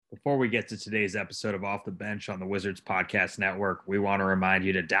Before we get to today's episode of Off the Bench on the Wizards Podcast Network, we want to remind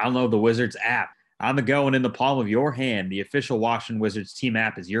you to download the Wizards app. On the go and in the palm of your hand, the official Washington Wizards team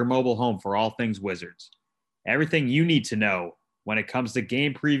app is your mobile home for all things Wizards. Everything you need to know when it comes to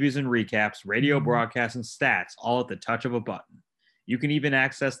game previews and recaps, radio broadcasts, and stats, all at the touch of a button. You can even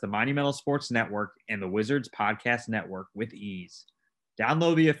access the Monumental Sports Network and the Wizards Podcast Network with ease.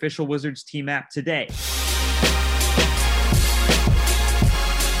 Download the official Wizards team app today.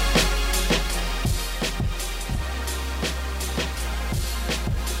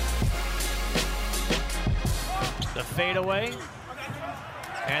 Fadeaway,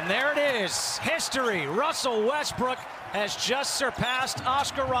 and there it is. History. Russell Westbrook has just surpassed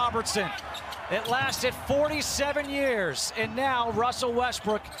Oscar Robertson. It lasted 47 years, and now Russell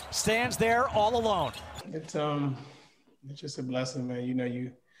Westbrook stands there all alone. It's just a blessing, man. You know,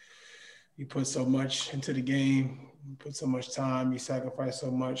 you put so much into the game, you put so much time, you sacrifice so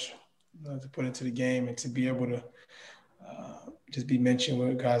much to put into the game, and to be able to just be mentioned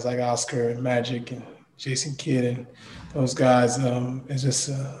with guys like Oscar and Magic and Jason Kidd and those guys is just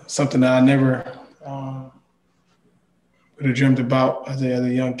something that I never would have dreamed about as a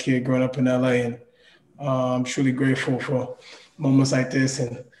young kid growing up in LA. And I'm truly grateful for moments like this,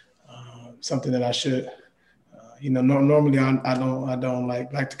 and something that I should, normally I don't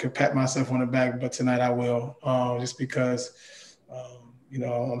like to pat myself on the back, but tonight I will, just because,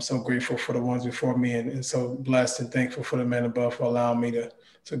 I'm so grateful for the ones before me, and so blessed and thankful for the man above for allowing me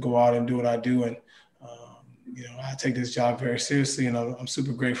to go out and do what I do. And I take this job very seriously, and I'm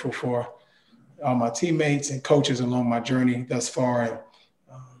super grateful for all my teammates and coaches along my journey thus far. And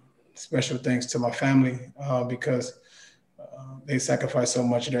special thanks to my family because they sacrifice so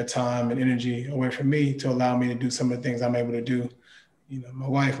much of their time and energy away from me to allow me to do some of the things I'm able to do. My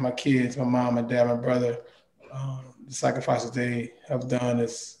wife, my kids, my mom, my dad, my brother, the sacrifices they have done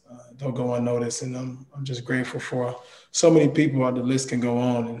don't go unnoticed. And I'm just grateful for so many people. The list can go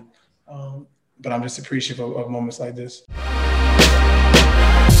on. And but I'm just appreciative of moments like this.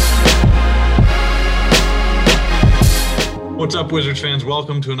 What's up, Wizards fans?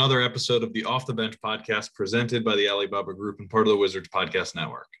 Welcome to another episode of the Off the Bench podcast presented by the Alibaba Group and part of the Wizards Podcast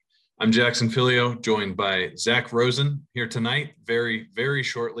Network. I'm Jackson Filio, joined by Zach Rosen here tonight, very, very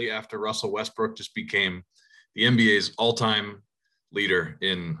shortly after Russell Westbrook just became the NBA's all-time leader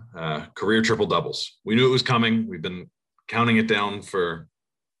in career triple-doubles. We knew it was coming. We've been counting it down for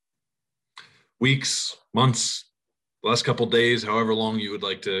weeks, months, last couple of days, however long you would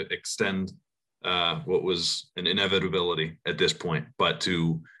like to extend what was an inevitability at this point. But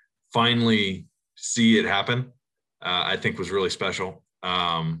to finally see it happen, I think was really special.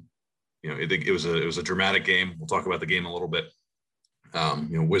 It was a dramatic game. We'll talk about the game a little bit.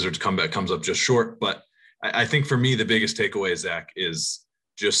 Wizards comeback comes up just short, but I think for me the biggest takeaway, Zach, is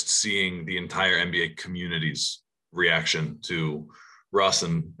just seeing the entire NBA community's reaction to Russ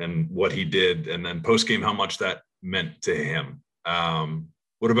and what he did, and then post-game how much that meant to him.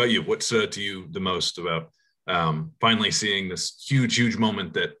 What about you? What stood out to you the most about finally seeing this huge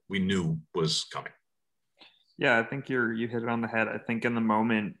moment that we knew was coming? Yeah, I think you hit it on the head. I think in the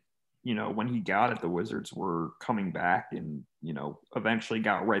moment, when he got it, the Wizards were coming back and, eventually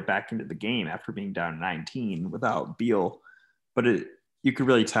got right back into the game after being down 19 without Beal. But you could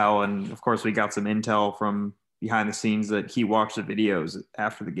really tell, and of course we got some intel from behind the scenes that he watched the videos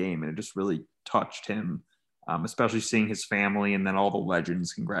after the game, and it just really touched him, especially seeing his family and then all the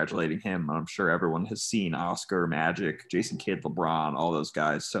legends congratulating him. I'm sure everyone has seen Oscar, Magic, Jason Kidd, LeBron, all those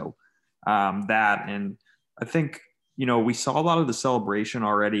guys. So that, and I think, we saw a lot of the celebration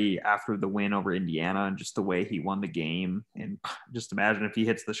already after the win over Indiana and just the way he won the game. And just imagine if he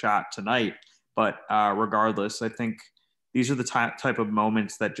hits the shot tonight. But regardless, I think these are the type of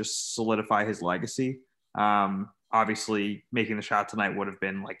moments that just solidify his legacy. Obviously making the shot tonight would have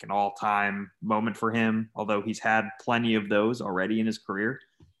been like an all-time moment for him, although he's had plenty of those already in his career.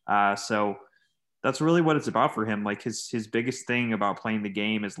 So that's really what it's about for him. Like his biggest thing about playing the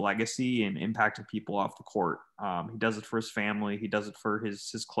game is legacy and impacting people off the court. He does it for his family. He does it for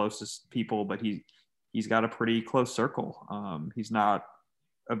his closest people, but he's got a pretty close circle. He's not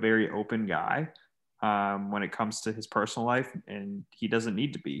a very open guy when it comes to his personal life, and he doesn't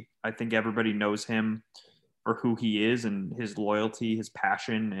need to be. I think everybody knows him for who he is and his loyalty, his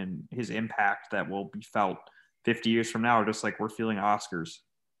passion, and his impact that will be felt 50 years from now, just like we're feeling Oscars.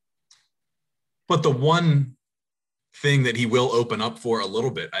 But the one thing that he will open up for a little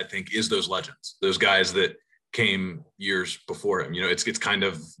bit, I think, is those legends, those guys that came years before him. It's kind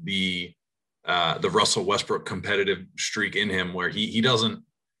of the Russell Westbrook competitive streak in him, where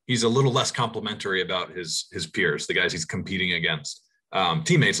he's a little less complimentary about his peers, the guys he's competing against.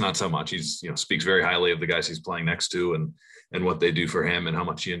 Teammates, not so much. He's, speaks very highly of the guys he's playing next to and what they do for him and how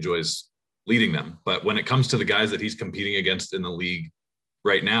much he enjoys leading them. But when it comes to the guys that he's competing against in the league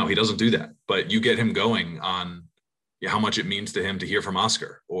right now, he doesn't do that. But you get him going on how much it means to him to hear from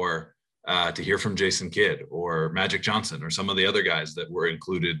Oscar or to hear from Jason Kidd or Magic Johnson or some of the other guys that were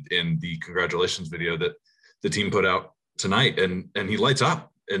included in the congratulations video that the team put out tonight. And he lights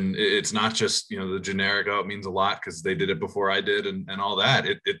up. And it's not just, the generic, it means a lot because they did it before I did and all that.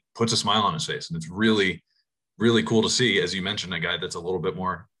 It puts a smile on his face. And it's really, really cool to see, as you mentioned, a guy that's a little bit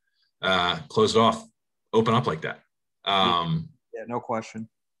more closed off, open up like that. Yeah, no question.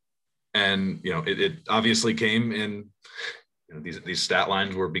 And, it obviously came in, these stat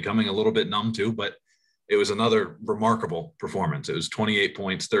lines were becoming a little bit numb too, but it was another remarkable performance. It was 28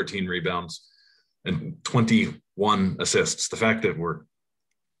 points, 13 rebounds, and 21 assists. The fact that we're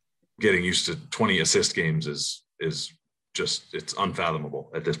getting used to 20 assist games is just, it's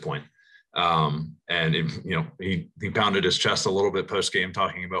unfathomable at this point. He pounded his chest a little bit post game,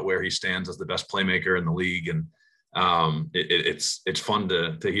 talking about where he stands as the best playmaker in the league. And it's fun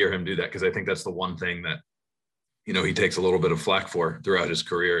to hear him do that. Cause I think that's the one thing that, he takes a little bit of flack for throughout his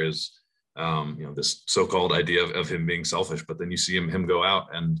career is, this so-called idea of him being selfish, but then you see him go out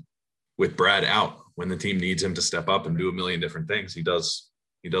and with Brad out, when the team needs him to step up and do a million different things, he does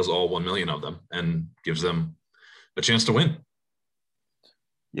all 1 million of them and gives them a chance to win.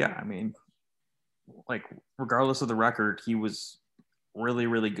 Yeah. I mean, like, regardless of the record, he was really,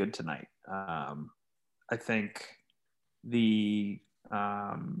 really good tonight. I think the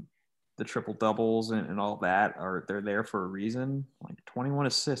triple doubles and all that they're there for a reason. Like 21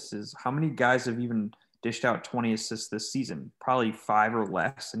 assists is how many guys have even dished out 20 assists this season? Probably 5 or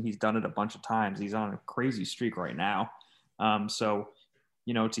less. And he's done it a bunch of times. He's on a crazy streak right now. So,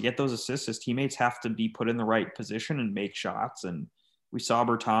 to get those assists, his teammates have to be put in the right position and make shots. And we saw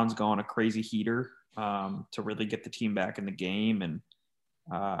Bertans go on a crazy heater to really get the team back in the game. And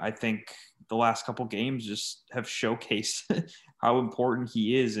I think the last couple games just have showcased how important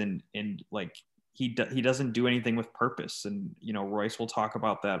he is. And like, he doesn't do anything with purpose. And, Royce will talk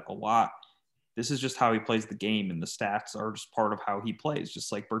about that a lot. This is just how he plays the game. And the stats are just part of how he plays.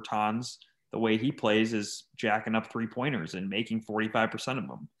 Just like Bertans, the way he plays is jacking up 3-pointers and making 45% of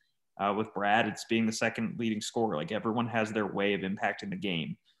them. With Brad, it's being the second leading scorer. Like, everyone has their way of impacting the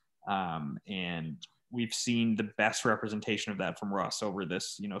game. And we've seen the best representation of that from Russ over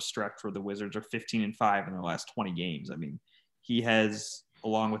this, stretch where the Wizards are 15-5 in their last 20 games. I mean, he has,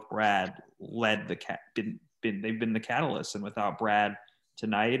 along with Brad, led they've been the catalyst. And without Brad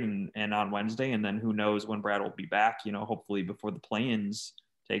tonight and on Wednesday, and then who knows when Brad will be back, hopefully before the play-ins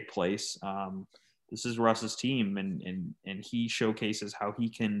take place. This is Russ's team, and he showcases how he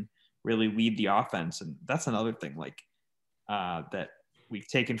can really lead the offense. And that's another thing, like, that we've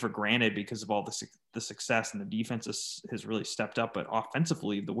taken for granted because of all the success, and the defense has really stepped up. But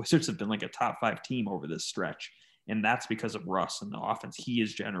offensively, the Wizards have been like a top 5 team over this stretch. And that's because of Russ and the offense he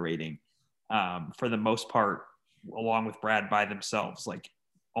is generating, for the most part, along with Brad by themselves. Like,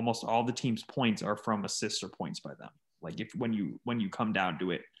 almost all the team's points are from assists or points by them. Like, when you come down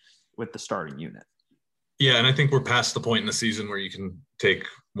to it with the starting unit. Yeah. And I think we're past the point in the season where you can take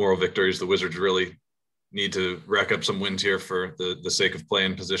moral victories. The Wizards really need to rack up some wins here for the sake of play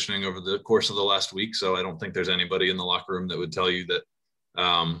and positioning over the course of the last week. So I don't think there's anybody in the locker room that would tell you that,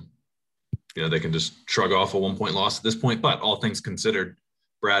 they can just shrug off a 1-point loss at this point. But all things considered,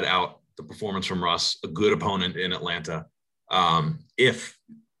 Brad out, the performance from Russ, a good opponent in Atlanta. If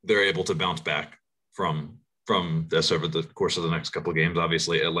they're able to bounce back from this over the course of the next couple of games,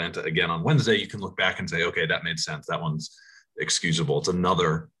 obviously Atlanta again on Wednesday, you can look back and say, okay, that made sense. That one's excusable. It's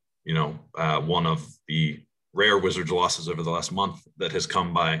another, one of the rare Wizards losses over the last month that has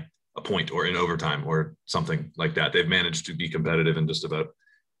come by a point or in overtime or something like that. They've managed to be competitive in just about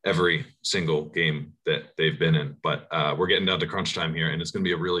every single game that they've been in, but we're getting down to crunch time here, and it's going to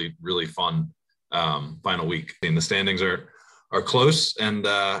be a really, really fun final week. And the standings are close, and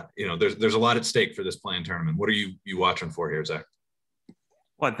there's a lot at stake for this play-in tournament. What are you watching for here, Zach?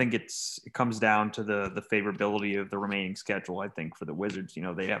 Well, I think it comes down to the favorability of the remaining schedule. I think for the Wizards,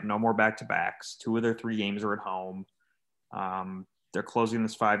 they have no more back-to-backs. 2 of their 3 games are at home. They're closing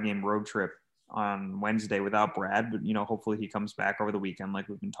this 5-game road trip on Wednesday without Brad, but hopefully he comes back over the weekend like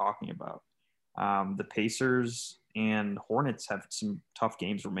we've been talking about. The Pacers and Hornets have some tough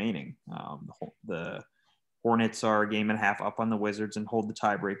games remaining. The Hornets are a game and a half up on the Wizards and hold the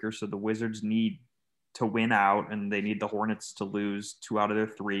tiebreaker, so the Wizards need to win out, and they need the Hornets to lose 2 out of their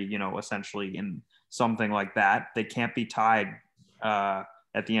 3, essentially in something like that. They can't be tied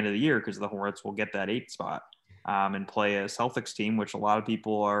at the end of the year because the Hornets will get that 8th spot. and play a Celtics team, which a lot of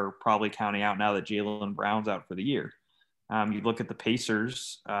people are probably counting out now that Jaylen Brown's out for the year. You look at the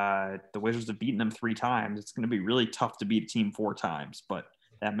Pacers, the Wizards have beaten them 3 times. It's going to be really tough to beat a team 4 times, but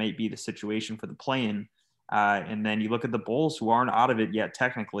that may be the situation for the play-in. And then you look at the Bulls, who aren't out of it yet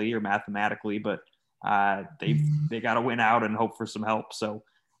technically or mathematically, but they got to win out and hope for some help. So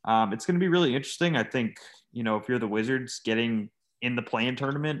it's going to be really interesting. I think, if you're the Wizards, getting in the play-in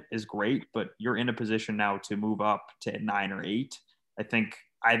tournament is great, but you're in a position now to move up to 9 or 8. I think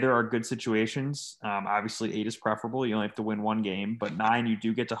either are good situations. Obviously 8 is preferable. You only have to win 1 game, but 9, you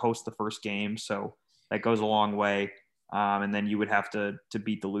do get to host the first game. So that goes a long way. And then you would have to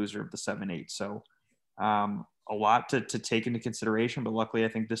beat the loser of the 7-8. So a lot to take into consideration, but luckily I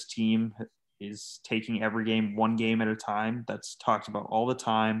think this team is taking every game 1 game at a time. That's talked about all the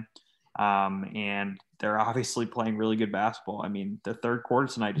time. And they're obviously playing really good basketball. I mean, the third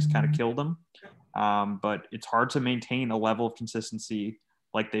quarter tonight just kind of killed them. But it's hard to maintain a level of consistency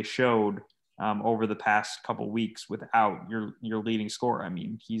like they showed over the past couple weeks without your leading scorer. I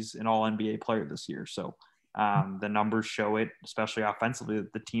mean, he's an all-NBA player this year. So the numbers show it, especially offensively,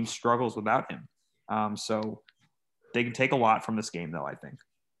 that the team struggles without him. So they can take a lot from this game, though, I think.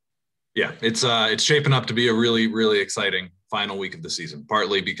 Yeah, it's shaping up to be a really, really exciting final week of the season,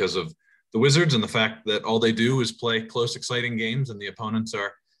 partly because of the Wizards and the fact that all they do is play close, exciting games, and the opponents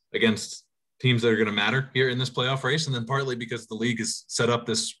are against teams that are going to matter here in this playoff race. And then partly because the league has set up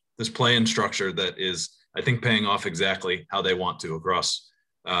this play-in structure that is, I think, paying off exactly how they want to across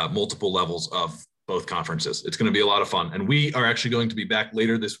multiple levels of both conferences. It's going to be a lot of fun. And we are actually going to be back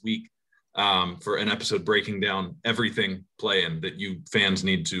later this week for an episode breaking down everything play-in that you fans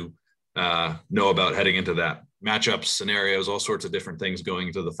need to know about heading into that. Matchups, scenarios, all sorts of different things going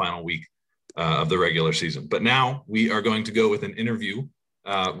into the final week of the regular season. But now we are going to go with an interview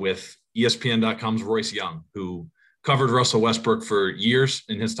with ESPN.com's Royce Young, who covered Russell Westbrook for years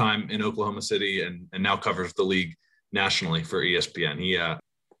in his time in Oklahoma City and now covers the league nationally for ESPN.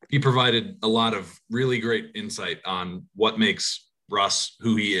 He provided a lot of really great insight on what makes Russ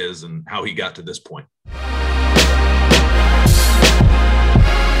who he is and how he got to this point.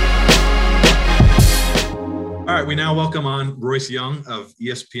 All right, we now welcome on Royce Young of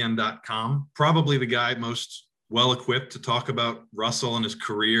ESPN.com, probably the guy most well-equipped to talk about Russell and his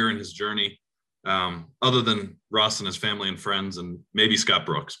career and his journey, other than Russ and his family and friends and maybe Scott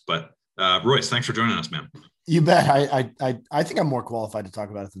Brooks. But Royce, thanks for joining us, man. You bet. I think I'm more qualified to talk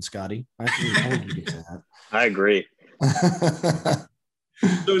about it than Scotty. I think you could say that. I agree.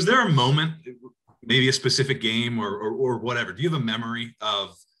 So is there a moment, maybe a specific game or whatever, do you have a memory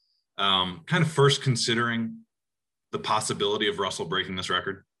of kind of first considering the possibility of Russell breaking this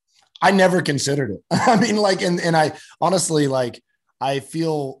record? I never considered it. I mean, and I honestly, I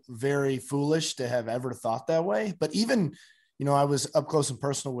feel very foolish to have ever thought that way. But even, I was up close and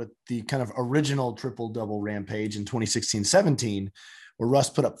personal with the kind of original triple-double rampage in 2016-17, where Russ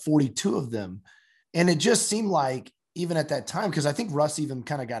put up 42 of them. And it just seemed like, even at that time, because I think Russ even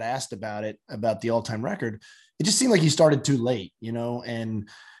kind of got asked about the all-time record, it just seemed like he started too late,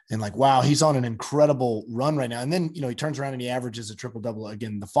 and like, wow, he's on an incredible run right now. And then, he turns around and he averages a triple-double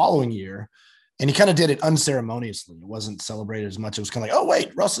again the following year. And he kind of did it unceremoniously. It wasn't celebrated as much. It was kind of like, oh,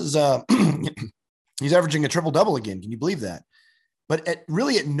 wait, Russ is he's averaging a triple-double again. Can you believe that? But at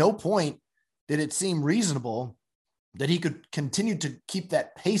no point did it seem reasonable that he could continue to keep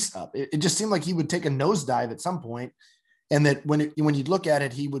that pace up. It just seemed like he would take a nosedive at some point, and that when you look at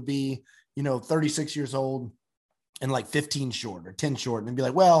it, he would be, 36 years old and like 15 short or 10 short, and be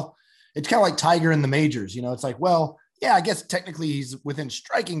like, well, it's kind of like Tiger in the majors. It's like, well, yeah, I guess technically he's within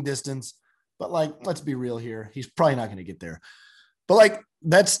striking distance, but let's be real here. He's probably not going to get there. But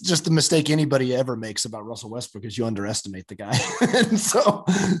that's just the mistake anybody ever makes about Russell Westbrook, is you underestimate the guy. And so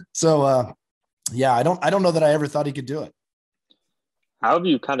yeah, I don't know that I ever thought he could do it. How have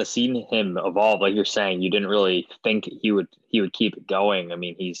you kind of seen him evolve? Like you're saying, you didn't really think he would keep it going. I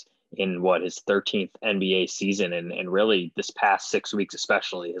mean, he's in his 13th NBA season, and really this past 6 weeks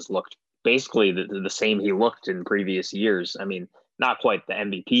especially has looked basically the same he looked in previous years. I mean, not quite the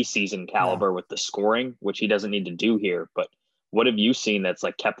MVP season caliber with the scoring, which he doesn't need to do here, but what have you seen that's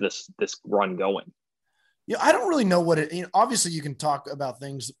kept this run going? Yeah, I don't really know what it, obviously you can talk about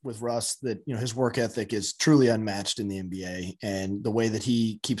things with Russ that, his work ethic is truly unmatched in the NBA, and the way that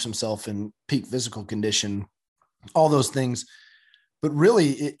he keeps himself in peak physical condition, all those things. But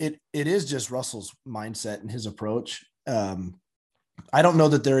really it is just Russell's mindset and his approach. I don't know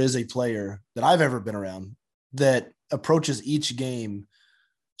that there is a player that I've ever been around that approaches each game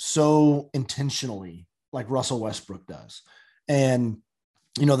so intentionally like Russell Westbrook does. And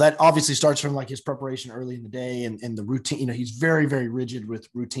that obviously starts from like his preparation early in the day and the routine. He's very, very rigid with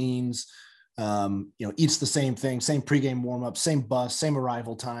routines. Eats the same thing, same pregame warm-up, same bus, same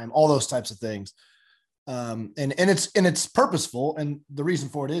arrival time, all those types of things. And it's purposeful. And the reason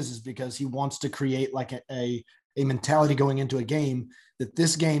for it is because he wants to create like a mentality going into a game that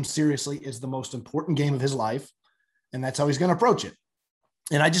this game seriously is the most important game of his life. And that's how he's going to approach it.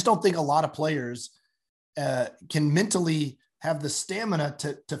 And I just don't think a lot of players can mentally have the stamina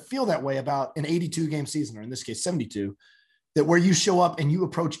to feel that way about an 82 game season, or in this case, 72, that where you show up and you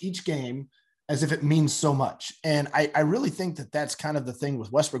approach each game as if it means so much. And I really think that that's kind of the thing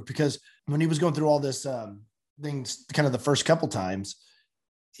with Westbrook, because when he was going through all this things, kind of the first couple times,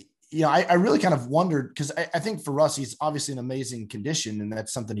 I really kind of wondered, because I think for Russ, he's obviously in amazing condition and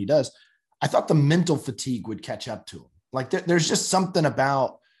that's something he does. I thought the mental fatigue would catch up to him. Like there's just something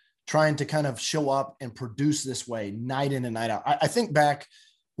about trying to kind of show up and produce this way night in and night out. I think back,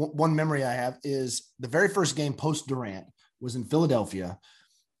 one memory I have is the very first game post Durant was in Philadelphia,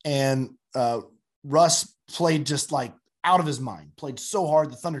 and Russ played just like out of his mind, played so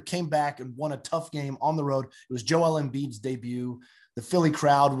hard. The Thunder came back and won a tough game on the road. It was Joel Embiid's debut. The Philly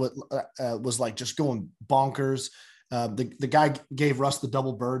crowd was like just going bonkers. The guy gave Russ the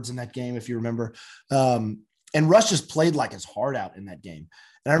double birds in that game, if you remember. And Russ just played like his heart out in that game.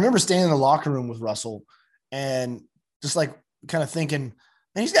 And I remember standing in the locker room with Russell and just like kind of thinking,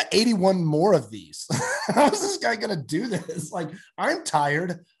 man, he's got 81 more of these. How is this guy going to do this? Like, I'm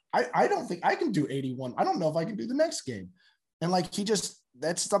tired. I don't think I can do 81. I don't know if I can do the next game. And like,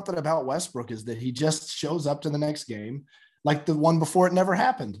 that's something about Westbrook, is that he just shows up to the next game like the one before it never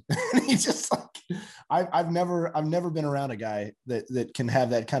happened. And he's just like, I've never been around a guy that can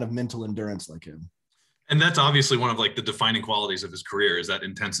have that kind of mental endurance like him. And that's obviously one of like the defining qualities of his career, is that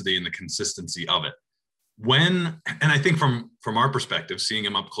intensity and the consistency of it. And I think from our perspective, seeing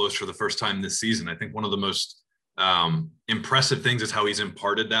him up close for the first time this season, I think one of the most impressive things is how he's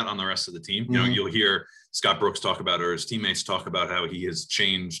imparted that on the rest of the team. Mm-hmm. You'll hear Scott Brooks talk about, or his teammates talk about, how he has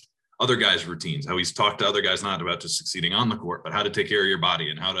changed other guys' routines, how he's talked to other guys, not about just succeeding on the court, but how to take care of your body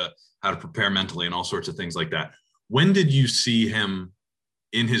and how to prepare mentally and all sorts of things like that. When did you see him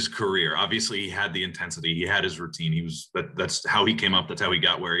in his career? Obviously he had the intensity, he had his routine. That's how he came up. That's how he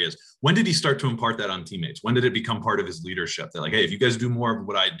got where he is. When did he start to impart that on teammates? When did it become part of his leadership? They're like, hey, if you guys do more of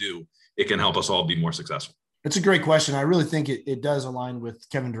what I do, it can help us all be more successful. It's a great question. I really think it does align with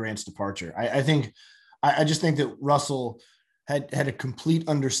Kevin Durant's departure. I just think that Russell had a complete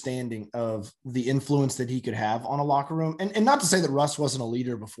understanding of the influence that he could have on a locker room. And not to say that Russ wasn't a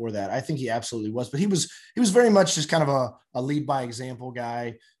leader before that. I think he absolutely was, but he was very much just kind of a lead by example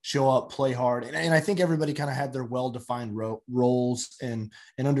guy, show up, play hard. And I think everybody kind of had their well-defined roles and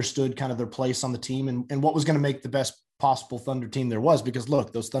understood kind of their place on the team and what was going to make the best possible Thunder team there was, because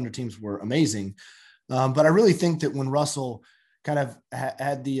look, those Thunder teams were amazing. But I really think that when Russell kind of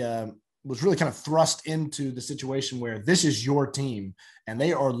had was really kind of thrust into the situation where this is your team and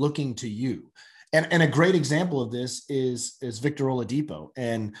they are looking to you. And a great example of this is Victor Oladipo.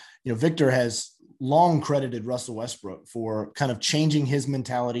 And, Victor has long credited Russell Westbrook for kind of changing his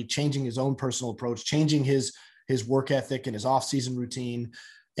mentality, changing his own personal approach, changing his work ethic and his off-season routine.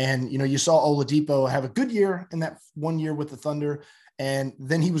 And, you saw Oladipo have a good year in that 1 year with the Thunder. And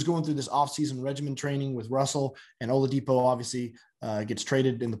then he was going through this off-season regimen training with Russell, and Oladipo obviously gets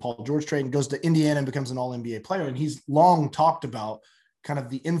traded in the Paul George trade and goes to Indiana and becomes an all-NBA player. And he's long talked about kind of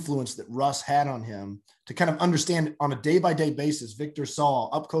the influence that Russ had on him to kind of understand on a day-by-day basis. Victor saw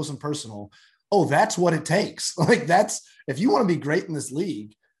up close and personal, oh, that's what it takes. Like if you want to be great in this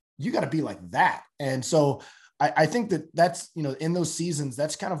league, you got to be like that. And so I think that's, in those seasons,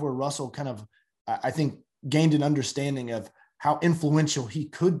 that's kind of where Russell kind of, I think, gained an understanding of how influential he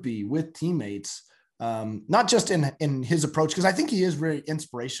could be with teammates, not just in his approach, because I think he is very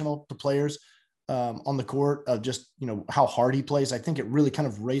inspirational to players on the court of just, how hard he plays. I think it really kind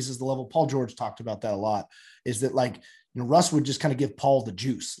of raises the level. Paul George talked about that a lot, is that Russ would just kind of give Paul the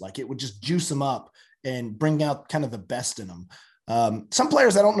juice. Like it would just juice him up and bring out kind of the best in him. Some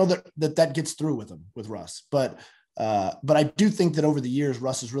players, I don't know that gets through with Russ, but I do think that over the years,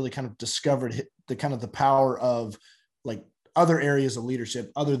 Russ has really kind of discovered the power of like other areas of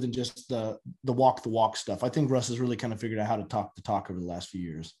leadership other than just the walk the walk stuff. I think Russ has really kind of figured out how to talk the talk over the last few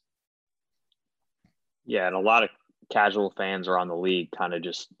years. Yeah, and a lot of casual fans around the league kind of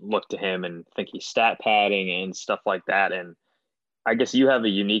just look to him and think he's stat padding and stuff like that. And I guess you have a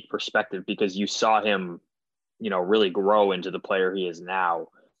unique perspective because you saw him, really grow into the player he is now.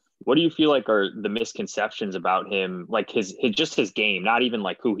 What do you feel like are the misconceptions about him? Like his game, not even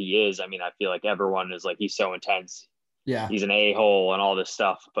like who he is. I mean, I feel like everyone is like, he's so intense. Yeah. he's an a-hole and all this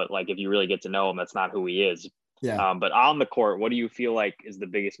stuff. But like, if you really get to know him, that's not who he is. Yeah. But on the court, what do you feel like is the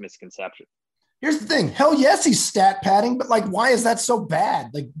biggest misconception? Here's the thing. Hell yes, he's stat padding, but like, why is that so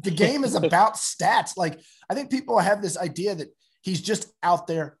bad? Like, the game is about stats. Like, I think people have this idea that he's just out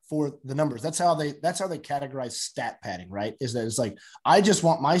there for the numbers. That's how they categorize stat padding, right? Is that it's like, I just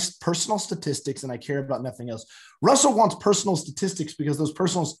want my personal statistics and I care about nothing else. Russell wants personal statistics because those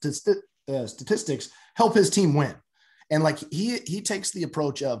personal statistics help his team win. And like, he takes the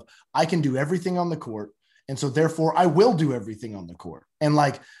approach of, I can do everything on the court. And so therefore I will do everything on the court. And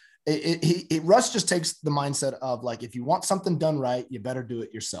like, Russ just takes the mindset of like, if you want something done right, you better do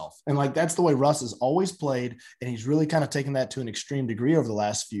it yourself. And like, that's the way Russ has always played. And he's really kind of taken that to an extreme degree over the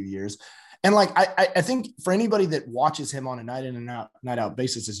last few years. And like, I think for anybody that watches him on a night in and out, night out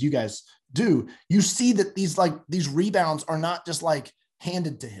basis, as you guys do, you see that these rebounds are not just like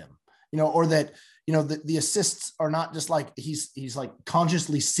handed to him, or that, the assists are not just like, he's like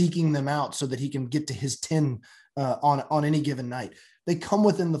consciously seeking them out so that he can get to his 10 on any given night. They come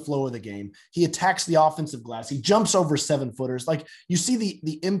within the flow of the game. He attacks the offensive glass. He jumps over 7-footers. Like, you see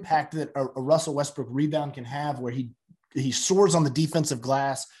the impact that a Russell Westbrook rebound can have, where he soars on the defensive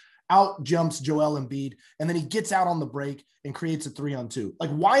glass, out jumps Joel Embiid, and then he gets out on the break and creates a 3-on-2.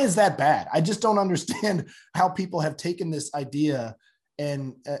 Like, why is that bad? I just don't understand how people have taken this idea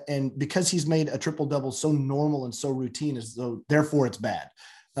and because he's made a triple-double so normal and so routine, as though therefore it's bad.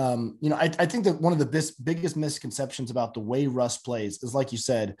 I think that one of the biggest misconceptions about the way Russ plays is, like you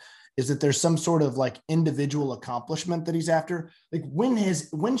said, is that there's some sort of like individual accomplishment that he's after. Like,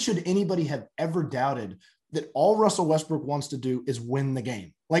 when should anybody have ever doubted that all Russell Westbrook wants to do is win the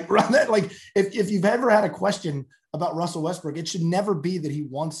game? Like, if you've ever had a question about Russell Westbrook, it should never be that he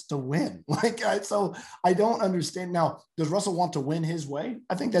wants to win. So I don't understand. Now, does Russell want to win his way?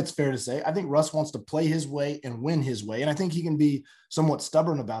 I think that's fair to say. I think Russ wants to play his way and win his way. And I think he can be somewhat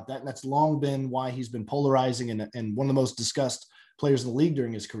stubborn about that. And that's long been why he's been polarizing and one of the most discussed players in the league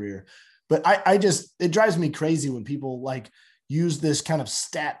during his career. But it drives me crazy when people like use this kind of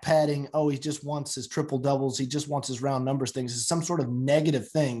stat padding. Oh, he just wants his triple doubles. He just wants his round numbers things. It's some sort of negative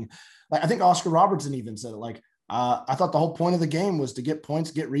thing. Like, I think Oscar Robertson even said it, like, I thought the whole point of the game was to get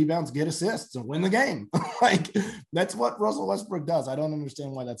points, get rebounds, get assists, and win the game. Like, that's what Russell Westbrook does. I don't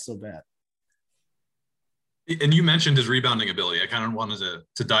understand why that's so bad. And you mentioned his rebounding ability. I kind of wanted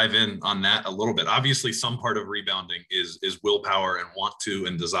to dive in on that a little bit. Obviously, some part of rebounding is willpower and want to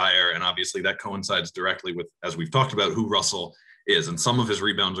and desire. And obviously that coincides directly with, as we've talked about, who Russell is. And some of his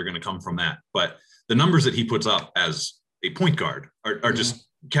rebounds are going to come from that. But the numbers that he puts up as a point guard are just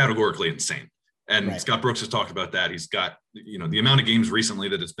categorically insane. And right. Scott Brooks has talked about that. He's got, the amount of games recently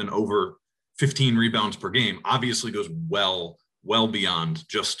that it's been over 15 rebounds per game obviously goes well beyond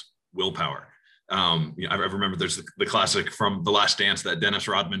just willpower. I remember there's the classic from The Last Dance, that Dennis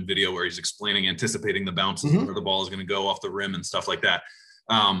Rodman video where he's anticipating the bounces, where the ball is going to go off the rim and stuff like that.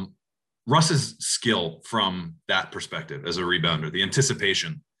 Russ's skill from that perspective as a rebounder, the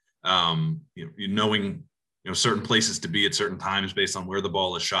anticipation, knowing, certain places to be at certain times based on where the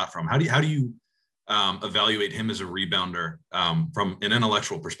ball is shot from. How do you evaluate him as a rebounder from an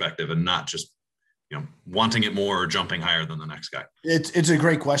intellectual perspective and not just, wanting it more or jumping higher than the next guy? It's a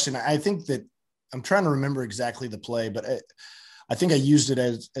great question. I think that I'm trying to remember exactly the play, but I think I used it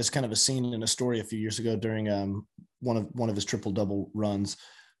as kind of a scene in a story a few years ago during one of his triple double runs.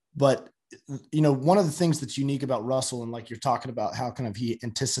 But, one of the things that's unique about Russell, and like you're talking about how kind of he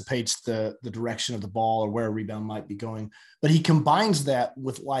anticipates the direction of the ball or where a rebound might be going, but he combines that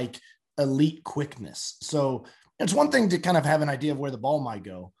with like elite quickness. So it's one thing to kind of have an idea of where the ball might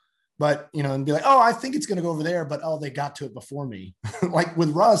go, but, and be like, oh, I think it's going to go over there, but, oh, they got to it before me. Like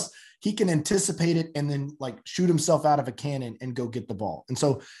with Russ, he can anticipate it and then like shoot himself out of a cannon and go get the ball. And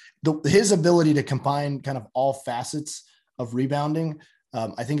so his ability to combine kind of all facets of rebounding,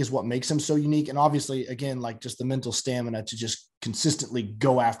 I think is what makes him so unique. And obviously, again, like just the mental stamina to just consistently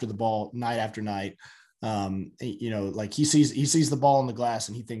go after the ball night after night. Like he sees the ball in the glass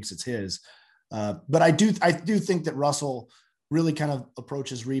and he thinks it's his. But I do think that Russell really kind of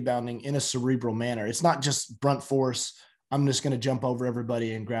approaches rebounding in a cerebral manner. It's not just brunt force. I'm just going to jump over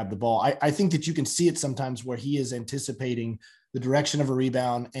everybody and grab the ball. I think that you can see it sometimes where he is anticipating the direction of a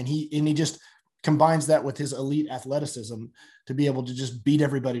rebound and he just combines that with his elite athleticism to be able to just beat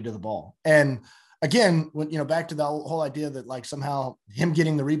everybody to the ball. And again, when, back to the whole idea that like somehow him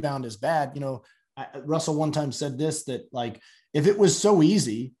getting the rebound is bad, Russell one time said this, that like, if it was so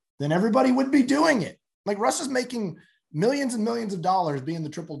easy, then everybody would be doing it. Like Russ is making millions and millions of dollars being the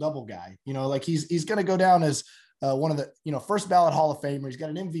triple double guy, like he's going to go down as one of the, first ballot Hall of Famer. He's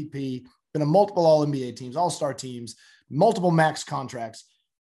got an MVP. been a multiple all NBA teams, all-star teams, multiple max contracts.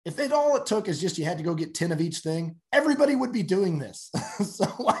 If all it took is just you had to go get 10 of each thing, everybody would be doing this. So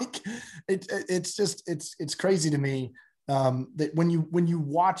like it's crazy to me that when you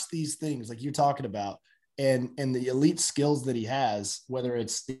watch these things like you're talking about and the elite skills that he has, whether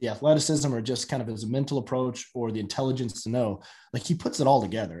it's the athleticism or just kind of his mental approach or the intelligence to know, like he puts it all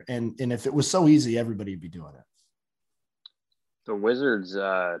together. And if it was so easy, everybody would be doing it. The Wizards,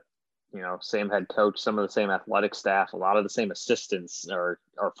 same head coach, some of the same athletic staff, a lot of the same assistants are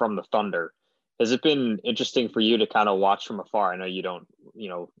from the Thunder. Has it been interesting for you to kind of watch from afar? I know you don't,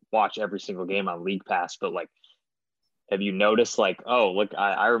 watch every single game on League Pass, but like, have you noticed like, oh, look,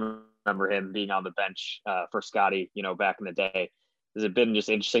 I remember him being on the bench for Scotty, back in the day. Has it been just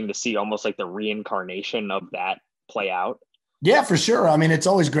interesting to see almost like the reincarnation of that play out? Yeah, for sure. I mean, it's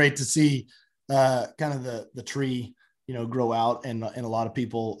always great to see kind of the tree, grow out and a lot of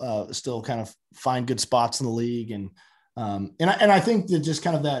people still kind of find good spots in the league. And I think that just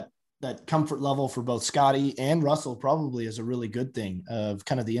kind of that comfort level for both Scotty and Russell probably is a really good thing of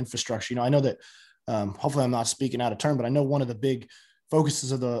kind of the infrastructure. I know that hopefully I'm not speaking out of turn, but I know one of the big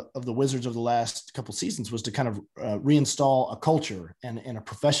focuses of the Wizards of the last couple of seasons was to kind of reinstall a culture and a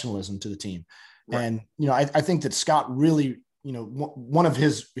professionalism to the team. Right. And, I think that Scott really, one of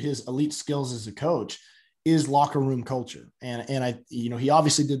his elite skills as a coach is locker room culture. And he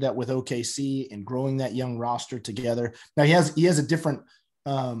obviously did that with OKC and growing that young roster together. Now he has a different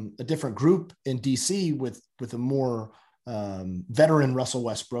group in DC with a more veteran Russell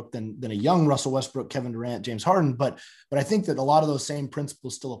Westbrook than a young Russell Westbrook, Kevin Durant, James Harden. But I think that a lot of those same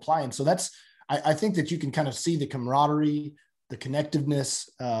principles still apply. And so I think that you can kind of see the camaraderie, the connectiveness,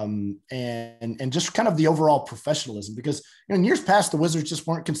 and just kind of the overall professionalism, because in years past, the Wizards just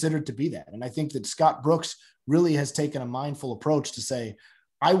weren't considered to be that. And I think that Scott Brooks really has taken a mindful approach to say,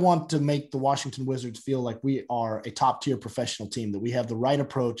 I want to make the Washington Wizards feel like we are a top tier professional team, that we have the right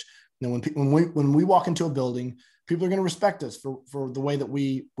approach. And when we walk into a building, people are going to respect us for the way that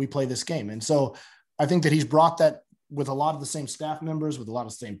we play this game. And so I think that he's brought that with a lot of the same staff members, with a lot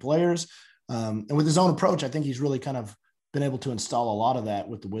of the same players, and with his own approach. I think he's really kind of been able to install a lot of that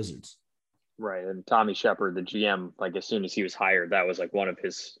with the Wizards. Right. And Tommy Shepard, the GM, like as soon as he was hired, that was like one of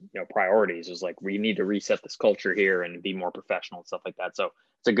his, priorities was like, we need to reset this culture here and be more professional and stuff like that. So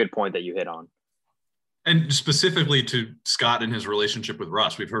it's a good point that you hit on. And specifically to Scott and his relationship with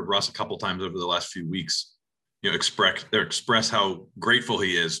Russ, we've heard Russ a couple times over the last few weeks, express how grateful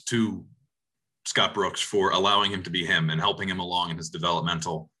he is to Scott Brooks for allowing him to be him and helping him along in his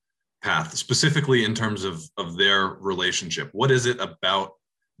developmental path, specifically in terms of their relationship. What is it about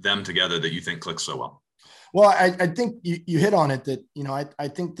them together that you think clicks so well? Well, I think you hit on it that, I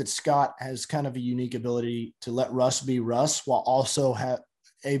think that Scott has kind of a unique ability to let Russ be Russ while also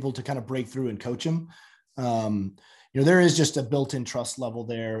able to kind of break through and coach him. There is just a built-in trust level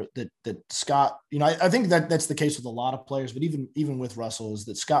there that Scott, I think that's the case with a lot of players, but even with Russell, is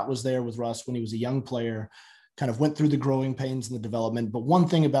that Scott was there with Russ when he was a young player, kind of went through the growing pains and the development. But one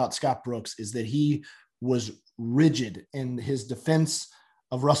thing about Scott Brooks is that he was rigid in his defense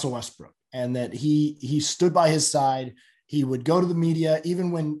of Russell Westbrook, and that he stood by his side. He would go to the media,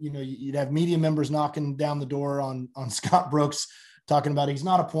 even when, you'd have media members knocking down the door on Scott Brooks, talking about he's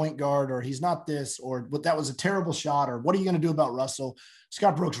not a point guard, or he's not this, or what, that was a terrible shot, or what are you going to do about Russell?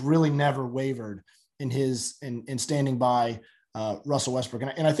 Scott Brooks really never wavered in standing by Russell Westbrook.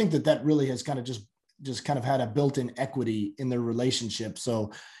 And I think that really has kind of just kind of had a built-in equity in their relationship.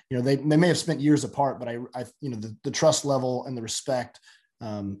 So, they may have spent years apart, but the trust level and the respect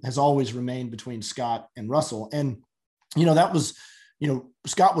has always remained between Scott and Russell. And, that was,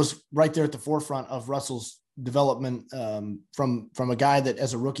 Scott was right there at the forefront of Russell's development from a guy that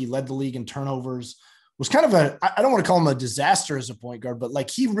as a rookie led the league in turnovers, was kind of I don't want to call him a disaster as a point guard, but like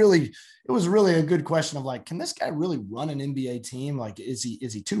it was really a good question of like, can this guy really run an NBA team? Like, is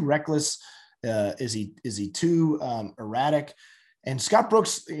he too reckless? Is he too erratic? And Scott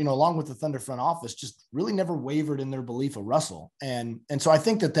Brooks, along with the Thunder front office, just really never wavered in their belief of Russell. And so I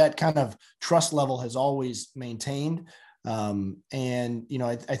think that kind of trust level has always maintained. I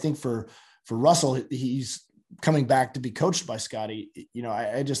think for Russell, he's coming back to be coached by Scotty.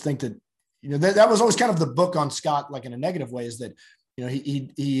 I just think that, that was always kind of the book on Scott, like in a negative way, is that,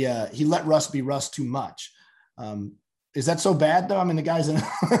 he let Russ be Russ too much. Is that so bad though? I mean, the guys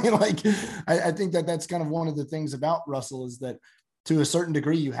I think that that's kind of one of the things about Russell, is that to a certain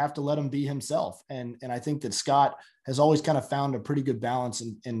degree, you have to let him be himself. And I think that Scott has always kind of found a pretty good balance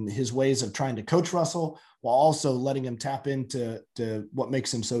in his ways of trying to coach Russell while also letting him tap into what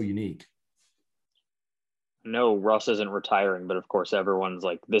makes him so unique. No, Russ isn't retiring, but of course everyone's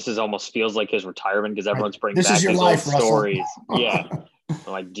like, this is almost feels like his retirement because everyone's bringing This back is your these life, old Russell. stories. Yeah.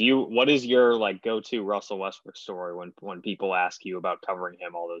 Like, what is your like go-to Russell Westbrook story when people ask you about covering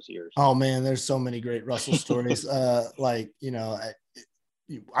him all those years? Oh man, there's so many great Russell stories. Like, you know,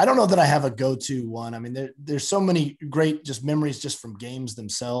 I don't know that I have a go-to one. I mean, there's so many great just memories just from games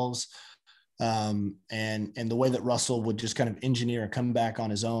themselves. And the way that Russell would just kind of engineer a comeback on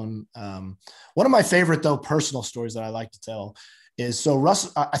his own. One of my favorite, though, personal stories that I like to tell is, so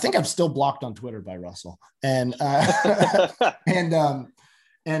Russell, I think I'm still blocked on Twitter by Russell. And,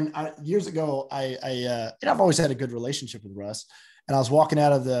 years ago, I've always had a good relationship with Russ, and I was walking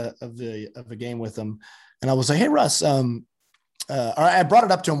out of the game with him, and I was like, "Hey, Russ," I brought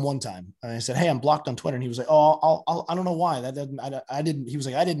it up to him one time. And I said, "Hey, I'm blocked on Twitter," and he was like, "Oh, I don't know why that doesn't. I didn't." He was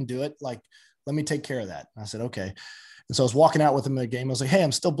like, "I didn't do it. Like, let me take care of that." And I said, "Okay." And so I was walking out with him in the game. I was like, "Hey,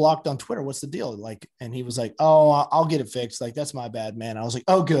 I'm still blocked on Twitter. What's the deal?" Like, and he was like, "Oh, I'll get it fixed. Like, that's my bad, man." I was like,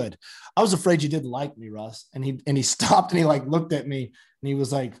 "Oh, good. I was afraid you didn't like me, Russ." And he stopped and he like looked at me and he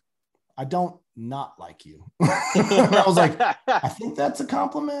was like, "I don't not like you." And I was like, "I think that's a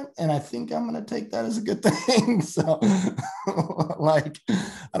compliment, and I think I'm going to take that as a good thing." So, like,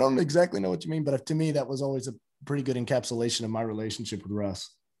 I don't exactly know what you mean, but to me, that was always a pretty good encapsulation of my relationship with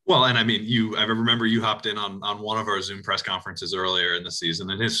Russ. Well, and I mean, I remember you hopped in on one of our Zoom press conferences earlier in the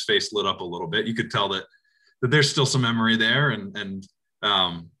season, and his face lit up a little bit. You could tell that there's still some memory there, and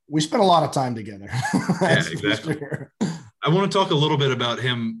we spent a lot of time together. Yeah, exactly. Sure. I want to talk a little bit about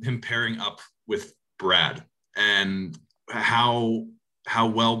him pairing up with Brad and how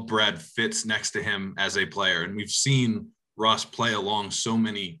well Brad fits next to him as a player. And we've seen Russ play along so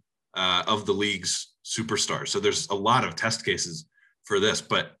many of the league's superstars. So there's a lot of test cases for this,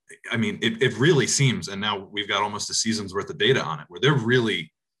 but I mean, it really seems, and now we've got almost a season's worth of data on it, where they're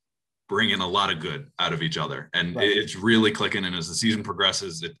really bringing a lot of good out of each other. And right. It's really clicking. And as the season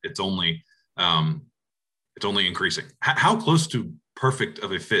progresses, it's only increasing. How close to perfect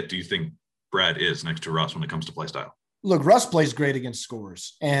of a fit do you think Brad is next to Russ when it comes to play style? Look, Russ plays great against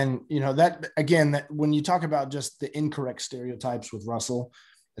scorers. And, you know, that when you talk about just the incorrect stereotypes with Russell,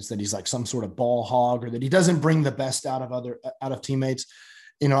 it's that he's like some sort of ball hog or that he doesn't bring the best out of teammates.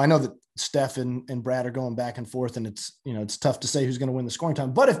 You know, I know that Steph and Brad are going back and forth, and it's tough to say who's going to win the scoring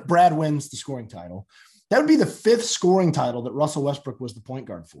title. But if Brad wins the scoring title, that would be the 5th scoring title that Russell Westbrook was the point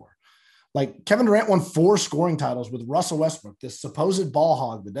guard for. Like, Kevin Durant won 4 scoring titles with Russell Westbrook, this supposed ball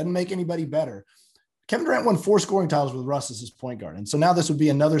hog that doesn't make anybody better. Kevin Durant won 4 scoring titles with Russ as his point guard. And so now this would be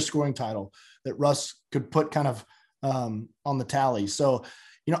another scoring title that Russ could put kind of on the tally. So,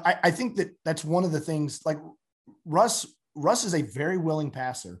 you know, I think that's one of the things, like Russ is a very willing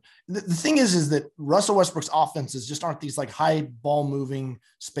passer. The thing is that Russell Westbrook's offenses just aren't these like high ball moving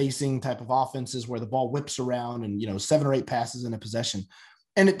spacing type of offenses where the ball whips around and, you know, 7 or 8 passes in a possession.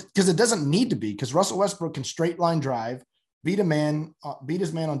 And because it doesn't need to be, because Russell Westbrook can straight line drive, beat his man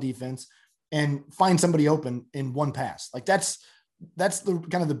on defense, and find somebody open in one pass. Like that's the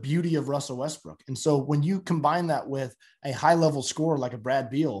kind of the beauty of Russell Westbrook. And so when you combine that with a high level scorer like a Brad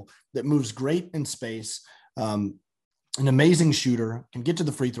Beal that moves great in space, an amazing shooter, can get to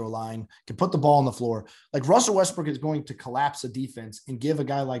the free throw line, can put the ball on the floor, like Russell Westbrook is going to collapse a defense and give a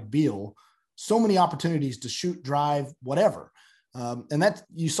guy like Beal so many opportunities to shoot, drive, whatever. And that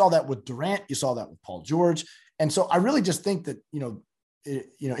you saw that with Durant, you saw that with Paul George. And so I really just think that,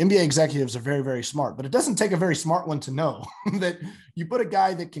 NBA executives are very, very smart, but it doesn't take a very smart one to know that you put a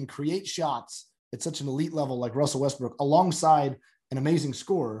guy that can create shots at such an elite level like Russell Westbrook alongside an amazing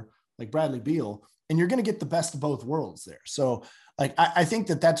scorer like Bradley Beal, and you're going to get the best of both worlds there. So like, I think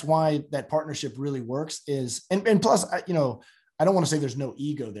that's why that partnership really works and plus, I don't want to say there's no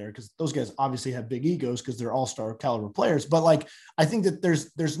ego there because those guys obviously have big egos because they're all-star caliber players. But like, I think that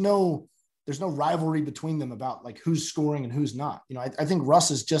there's no rivalry between them about like who's scoring and who's not. You know, I think Russ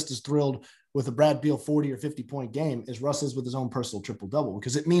is just as thrilled with a Brad Beal 40 or 50 point game as Russ is with his own personal triple double,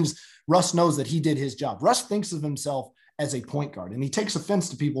 because it means Russ knows that he did his job. Russ thinks of himself as a point guard, and he takes offense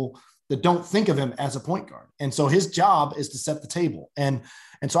to people that don't think of him as a point guard. And so his job is to set the table. And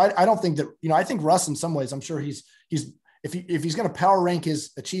so I don't think that, I think Russ in some ways, I'm sure he's if he's going to power rank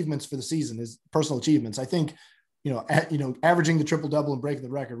his achievements for the season, his personal achievements, I think, averaging the triple double and breaking the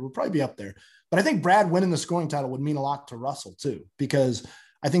record will probably be up there. But I think Brad winning the scoring title would mean a lot to Russell too, because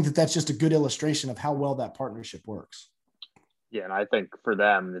I think that that's just a good illustration of how well that partnership works. Yeah. And I think for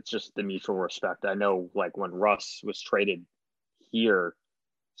them, it's just the mutual respect. I know like when Russ was traded here,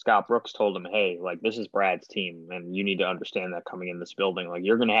 Scott Brooks told him, hey, like, this is Brad's team, and you need to understand that coming in this building. Like,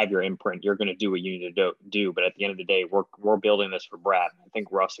 you're going to have your imprint. You're going to do what you need to do. But at the end of the day, we're building this for Brad. I think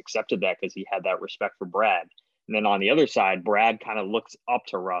Russ accepted that because he had that respect for Brad. And then on the other side, Brad kind of looks up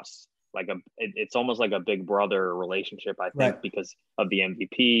to Russ. Like it's almost like a big brother relationship, I think, right, because of the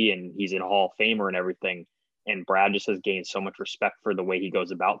MVP, and he's in Hall of Famer and everything. And Brad just has gained so much respect for the way he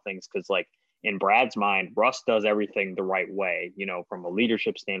goes about things. Because, like, in Brad's mind, Russ does everything the right way, you know, from a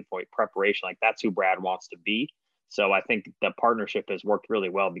leadership standpoint, preparation, like that's who Brad wants to be. So I think the partnership has worked really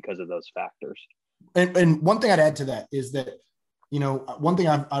well because of those factors. And one thing I'd add to that is that, you know, one thing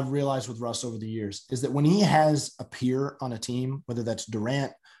I've realized with Russ over the years is that when he has a peer on a team, whether that's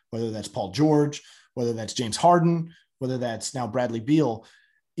Durant, whether that's Paul George, whether that's James Harden, whether that's now Bradley Beal,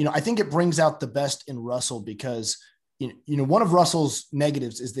 you know, I think it brings out the best in Russell because, you know, one of Russell's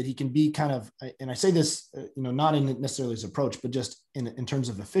negatives is that he can be kind of, and I say this, you know, not in necessarily his approach, but just in terms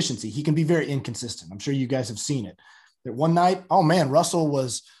of efficiency, he can be very inconsistent. I'm sure you guys have seen it. That one night, oh man, Russell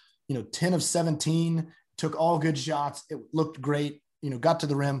was, you know, 10 of 17, took all good shots. It looked great, you know, got to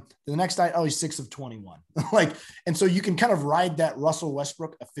the rim. The next night, oh, he's 6 of 21. Like, and so you can kind of ride that Russell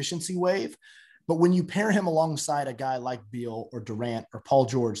Westbrook efficiency wave. But when you pair him alongside a guy like Beal or Durant or Paul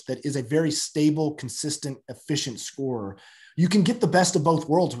George, that is a very stable, consistent, efficient scorer, you can get the best of both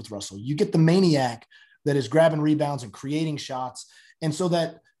worlds with Russell. You get the maniac that is grabbing rebounds and creating shots. And so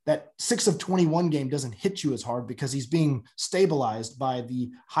that 6 of 21 game doesn't hit you as hard because he's being stabilized by the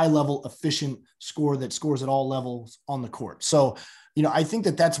high level, efficient scorer that scores at all levels on the court. So, you know, I think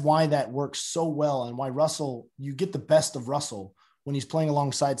that that's why that works so well and why Russell, you get the best of Russell when he's playing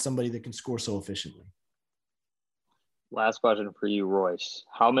alongside somebody that can score so efficiently. Last question for you, Royce.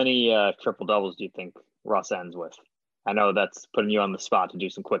 How many triple doubles do you think Russ ends with? I know that's putting you on the spot to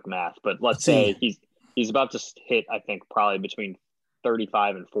do some quick math, but let's say he's about to hit, I think, probably between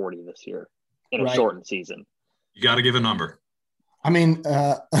 35 and 40 this year in a shortened season. You got to give a number. I mean,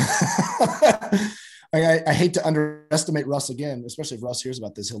 I hate to underestimate Russ again, especially if Russ hears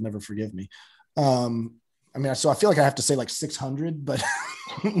about this, he'll never forgive me. I mean, so I feel like I have to say like 600, but,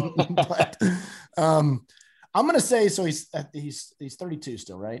 I'm going to say, so he's 32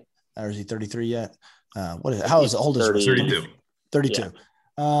 still, right? Or is he 33 yet? What is it? How is it? Old as 32. 32. Yeah.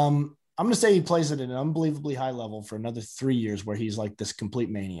 I'm going to say he plays at an unbelievably high level for another 3 years where he's like this complete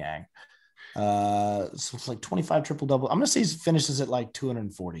maniac. So it's like 25 triple double. I'm going to say he finishes at like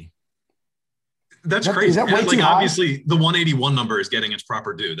 240. That's crazy. Is that way too high? Obviously, the 181 number is getting its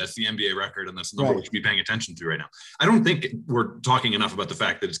proper due. That's the NBA record, and that's the number we should be paying attention to right now. I don't think we're talking enough about the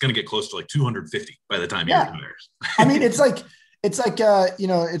fact that it's going to get close to like 250 by the time he retires. I mean, it's like you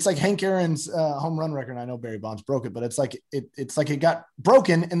know, it's like Hank Aaron's home run record. I know Barry Bonds broke it, but it's like it got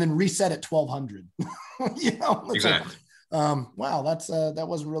broken and then reset at 1,200. You know, exactly. Wow, that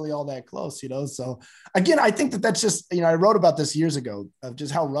wasn't really all that close, you know? So again, I think that's just, you know, I wrote about this years ago of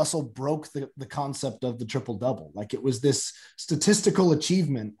just how Russell broke the concept of the triple double. Like it was this statistical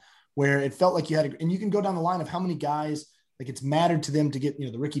achievement where it felt like you had, and you can go down the line of how many guys, like it's mattered to them to get, you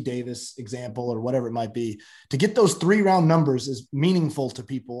know, the Ricky Davis example or whatever it might be, to get those 3-round numbers is meaningful to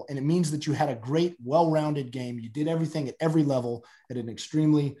people. And it means that you had a great, well-rounded game. You did everything at every level at an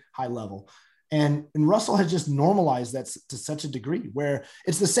extremely high level. And Russell has just normalized that to such a degree where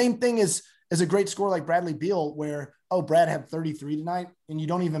it's the same thing as a great scorer like Bradley Beal, where, oh, Brad had 33 tonight and you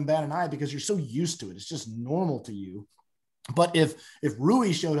don't even bat an eye because you're so used to it. It's just normal to you. But if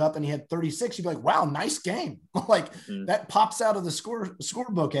Rui showed up and he had 36, you'd be like, wow, nice game. Like that pops out of the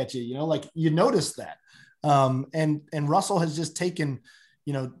scorebook at you, you know, like you notice that. And Russell has just taken,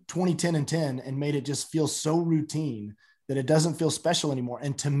 you know, 20, 10 and 10 and made it just feel so routine that it doesn't feel special anymore.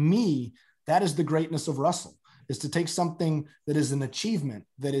 And to me, that is the greatness of Russell, is to take something that is an achievement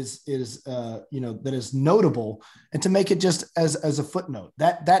that is you know, that is notable and to make it just as a footnote.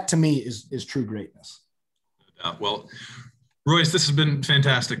 That to me is true greatness. Well, Royce, this has been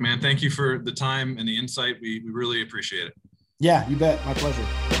fantastic, man. Thank you for the time and the insight. We really appreciate it. Yeah, you bet. My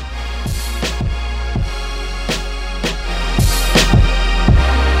pleasure.